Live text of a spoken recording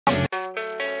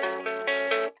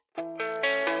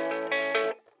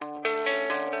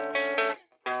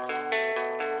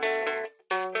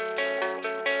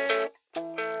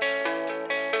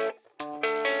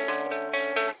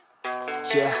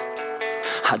Yeah,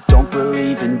 I don't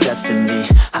believe in destiny,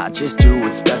 I just do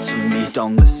what's best for me.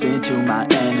 Don't listen to my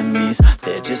enemies,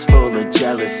 they're just full of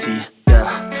jealousy.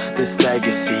 Yeah, this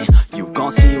legacy, you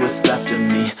gon' see what's left of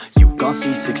me. You gon'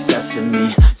 see success in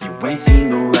me, you ain't seen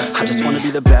the rest of me. I just wanna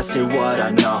be the best at what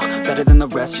I know, better than the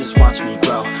rest, just watch me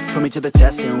grow. Put me to the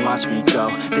test and watch me go.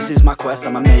 This is my quest,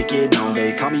 I'ma make it known.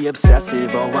 They call me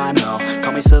obsessive, oh I know.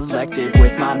 Call me selective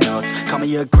with my notes, call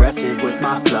me aggressive with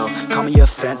my flow, call me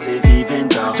offensive even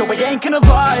though Joe, I ain't gonna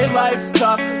lie, life's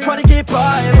tough. Try to get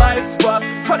by, life's rough.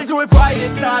 Try to do it right,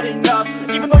 it's not enough.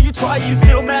 Even though you try, you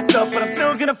still mess up. But I'm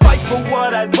still gonna fight for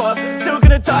what I love, still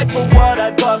gonna die for what I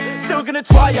love, still gonna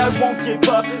try, I won't give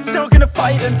up, still gonna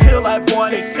fight until I've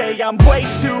won. They say I'm way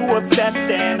too obsessed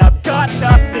and I've got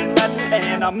nothing left,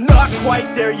 and I'm not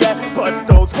quite there yet, but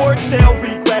those words they'll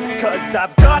regret, cause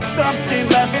I've got something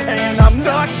left and I'm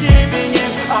not giving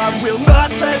in. I will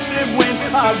not let them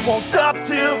win, I won't stop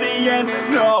till the end,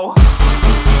 no.